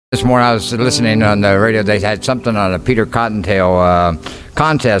This morning I was listening on the radio. They had something on a Peter Cottontail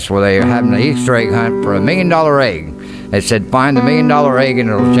contest where they were having an Easter egg hunt for $1 million egg. They said, find the $1 million egg and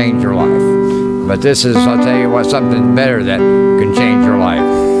it'll change your life. But this is, I'll tell you what, something better that can change your life.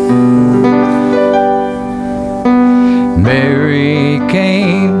 Mary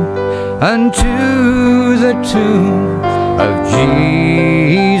came unto the tomb of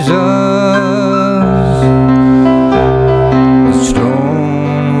Jesus.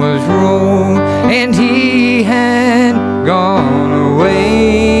 And he had gone away.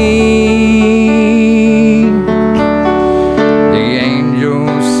 The angel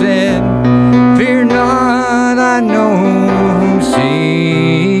said, fear not, I know whom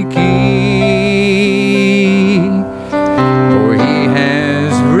seek ye. For he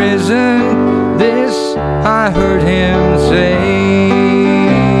has risen, this I heard him say.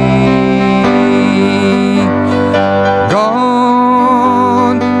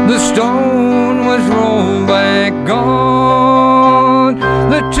 Gone, the stone was rolled back, gone.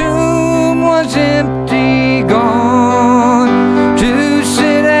 The tomb was empty, gone. To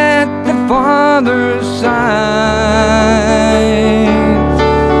sit at the Father's side.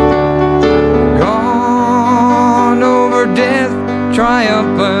 Gone over death,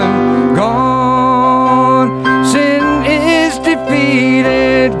 triumphant, gone. Sin is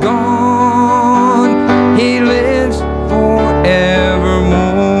defeated, gone. He lives forevermore.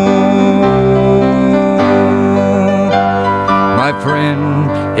 My friend,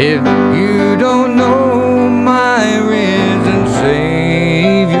 if you don't know my risen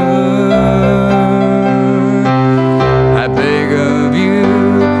Savior, I beg of you,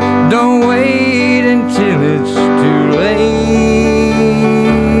 don't wait until it's too late.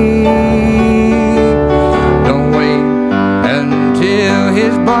 Don't wait until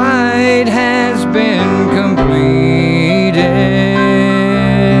his bride has been completed.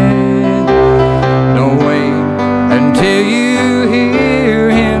 Don't wait until you